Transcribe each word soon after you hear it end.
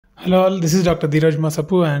Hello all, this is Dr. Dheeraj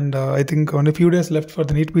Masapu, and I think only a few days left for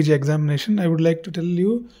the NEET PG examination. I would like to tell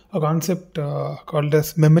you a concept called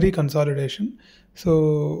as memory consolidation.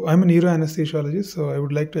 So I'm a neuroanesthesiologist, so I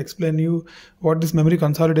would like to explain you what this memory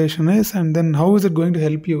consolidation is, and then how is it going to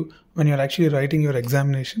help you when you're actually writing your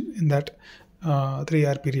examination in that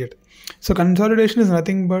 3-hour period. So consolidation is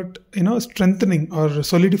nothing but strengthening or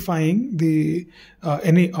solidifying the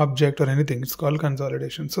any object or anything. It's called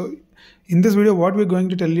consolidation. So in this video, what we're going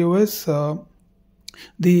to tell you is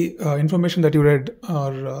the information that you read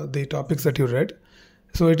or the topics that you read.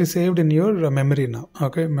 So it is saved in your memory now.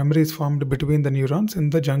 Okay, memory is formed between the neurons. In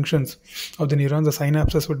the junctions of the neurons, the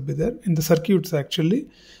synapses would be there. In the circuits, actually,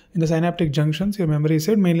 in the synaptic junctions, your memory is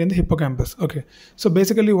saved mainly in the hippocampus. Okay, so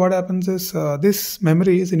basically what happens is this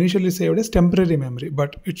memory is initially saved as temporary memory,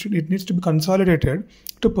 but it needs to be consolidated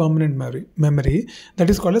to permanent memory. That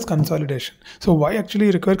is called as consolidation. So why actually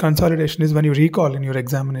you require consolidation is when you recall in your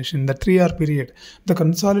examination, in the 3-hour period, the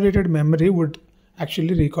consolidated memory would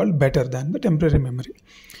actually recall better than the temporary memory.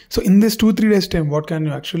 So in this 2-3 days time, what can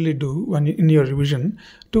you actually do when in your revision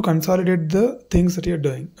to consolidate the things that you're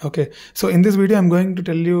doing? Okay, so in this video I'm going to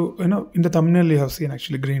tell you, in the thumbnail you have seen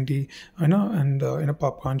actually green tea, and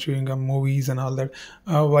popcorn, chewing gum, movies and all that.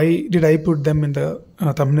 Why did I put them in the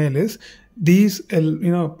thumbnail is these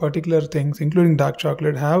particular things, including dark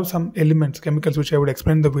chocolate, have some elements, chemicals, which I would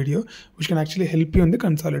explain in the video, which can actually help you in the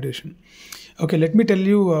consolidation. Okay, let me tell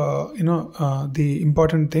you, the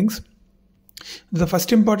important things. The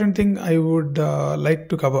first important thing I would like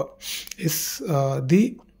to cover is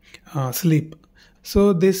the sleep.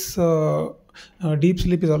 So this deep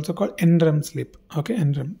sleep is also called NREM sleep. Okay,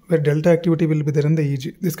 NREM, where delta activity will be there in the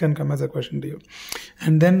EEG. This can come as a question to you.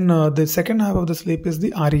 And then the second half of the sleep is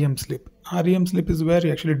the REM sleep. REM sleep is where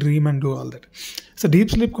you actually dream and do all that. So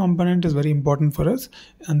deep sleep component is very important for us,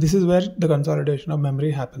 and this is where the consolidation of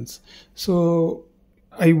memory happens. So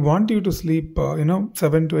I want you to sleep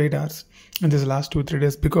 7 to 8 hours in this last 2-3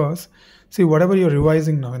 days, because see, whatever you're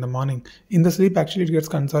revising now in the morning, in the sleep actually it gets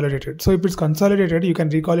consolidated. So if it's consolidated, you can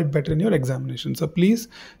recall it better in your examination. So please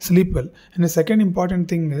sleep well. And the second important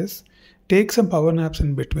thing is take some power naps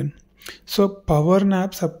in between. So power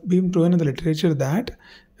naps have been proven in the literature that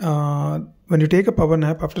when you take a power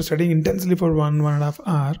nap after studying intensely for 1.5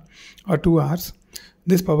 hour or 2 hours,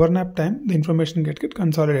 this power nap time, the information get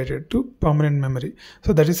consolidated to permanent memory.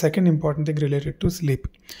 So that is second important thing related to sleep.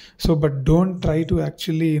 So, but don't try to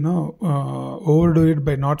actually, overdo it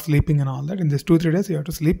by not sleeping and all that. In these 2-3 days, you have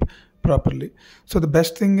to sleep properly. So the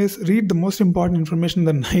best thing is read the most important information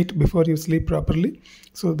the night before you sleep properly.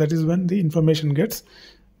 So that is when the information gets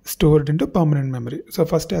stored into permanent memory. So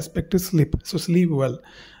first aspect is sleep. So sleep well.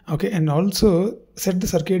 Okay, and also set the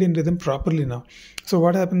circadian rhythm properly now. So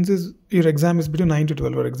what happens is your exam is between 9 to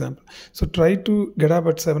 12, for example. So try to get up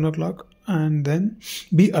at 7 o'clock and then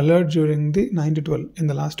be alert during the 9 to 12 in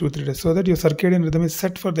the last 2-3 days, so that your circadian rhythm is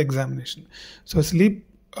set for the examination. So sleep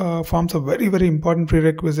forms a very, very important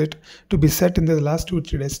prerequisite to be set in the last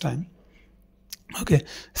 2-3 days time. Okay,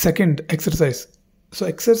 second, exercise. So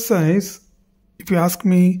exercise, if you ask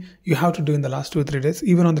me, you have to do in the last 2-3 days.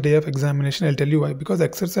 Even on the day of examination, I'll tell you why. Because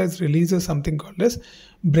exercise releases something called as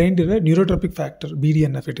brain-derived neurotropic factor,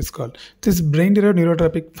 BDNF it is called. This brain-derived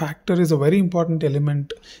neurotropic factor is a very important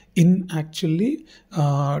element in actually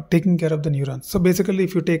taking care of the neurons. So basically,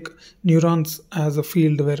 if you take neurons as a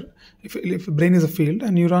field, where if brain is a field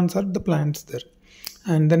and neurons are the plants there,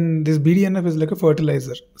 and then this BDNF is like a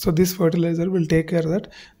fertilizer. So this fertilizer will take care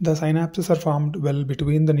that the synapses are formed well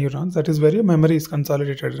between the neurons. That is where your memory is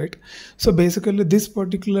consolidated, right? So basically this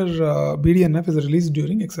particular BDNF is released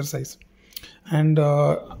during exercise. And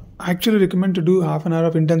I actually recommend to do half an hour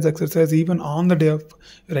of intense exercise even on the day of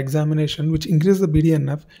your examination, which increases the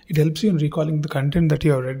BDNF. It helps you in recalling the content that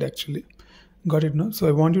you have read actually. Got it, no? So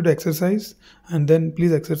I want you to exercise, and then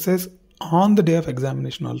please exercise on the day of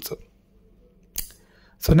examination also.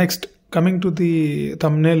 So next, coming to the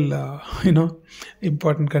thumbnail,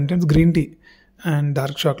 important contents, green tea and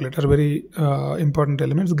dark chocolate are very important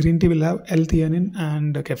elements. Green tea will have L-theanine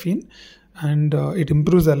and caffeine, and it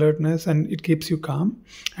improves alertness and it keeps you calm.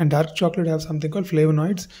 And dark chocolate have something called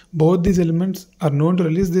flavonoids. Both these elements are known to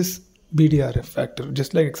release this BDRF factor,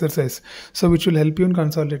 just like exercise. So which will help you in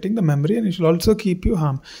consolidating the memory, and it will also keep you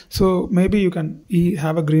calm. So maybe you can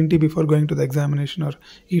have a green tea before going to the examination, or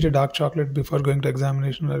eat a dark chocolate before going to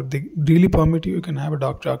examination, or if they really permit you, you can have a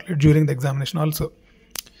dark chocolate during the examination also.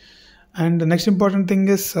 And the next important thing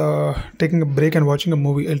is taking a break and watching a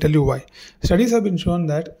movie. I'll tell you why. Studies have been shown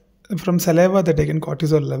that from saliva they taken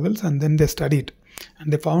cortisol levels, and then they studied,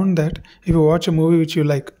 and they found that if you watch a movie which you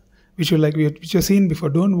like, which you like, which you've seen before.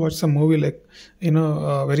 Don't watch some movie like,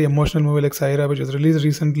 a very emotional movie like Saira, which was released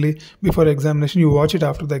recently before examination. You watch it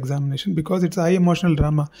after the examination because it's high emotional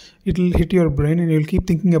drama. It'll hit your brain and you'll keep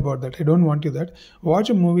thinking about that. I don't want you that. Watch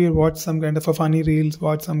a movie or watch some kind of a funny reels,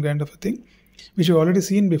 watch some kind of a thing which you've already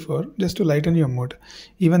seen before, just to lighten your mood.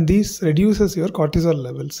 Even these reduces your cortisol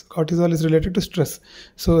levels. Cortisol is related to stress.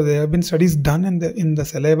 So there have been studies done in the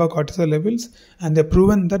saliva cortisol levels, and they've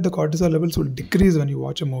proven that the cortisol levels will decrease when you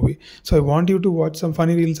watch a movie. So I want you to watch some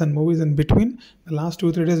funny reels and movies in between. The last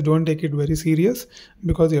 2-3 days, don't take it very serious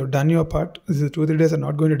because you have done your part. These 2-3 days are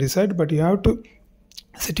not going to decide, but you have to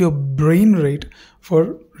set your brain rate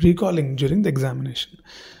for recalling during the examination.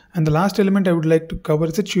 And the last element I would like to cover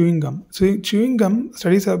is the chewing gum. So chewing gum,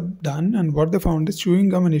 studies have done, and what they found is chewing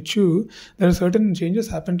gum, when you chew, there are certain changes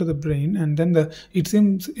happen to the brain, and then it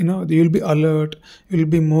seems, you'll be alert, you'll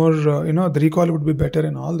be more, the recall would be better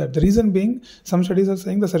and all that. The reason being, some studies are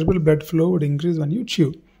saying the cerebral blood flow would increase when you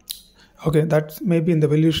chew. Okay, that's maybe in the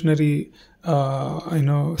evolutionary,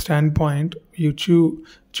 standpoint.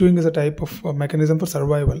 Chewing is a type of mechanism for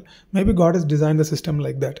survival. Maybe God has designed the system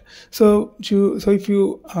like that. So if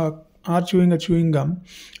you are chewing a chewing gum,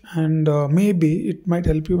 and maybe it might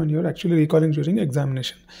help you when you're actually recalling during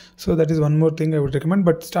examination. So that is one more thing I would recommend.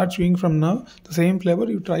 But start chewing from now. The same flavor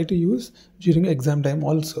you try to use during exam time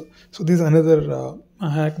also. So this is another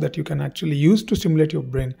hack that you can actually use to stimulate your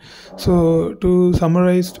brain. So to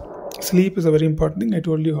summarize, sleep is a very important thing. I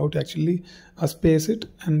told you how to actually space it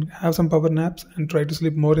and have some power naps and try to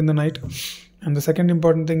sleep more in the night. And the second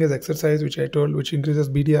important thing is exercise, which I told, which increases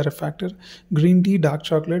BDRF factor. Green tea, dark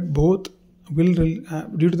chocolate, both will,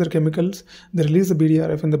 due to their chemicals, they release the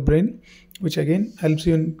BDRF in the brain, which again helps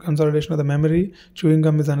you in consolidation of the memory. Chewing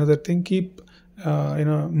gum is another thing. Keep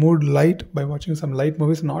mood light by watching some light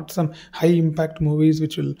movies, not some high impact movies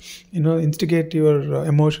which will instigate your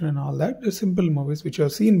emotion and all that. Just simple movies which you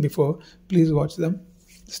have seen before, please watch them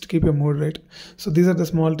just to keep your mood right. So these are the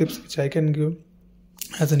small tips which I can give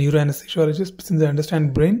as a neuroanesthesiologist, since I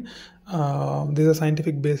understand brain. These are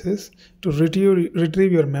scientific basis to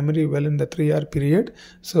retrieve your memory well in the 3-hour period.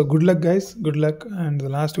 So good luck, guys. Good luck. And the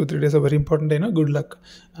last 2-3 days are very important. Good luck,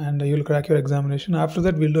 and you'll crack your examination. After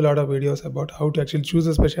that, we'll do a lot of videos about how to actually choose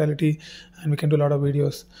a specialty, and we can do a lot of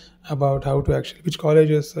videos about how to actually, which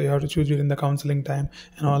colleges you have to choose during the counseling time,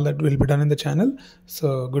 and all that will be done in the channel.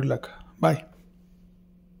 So good luck. Bye.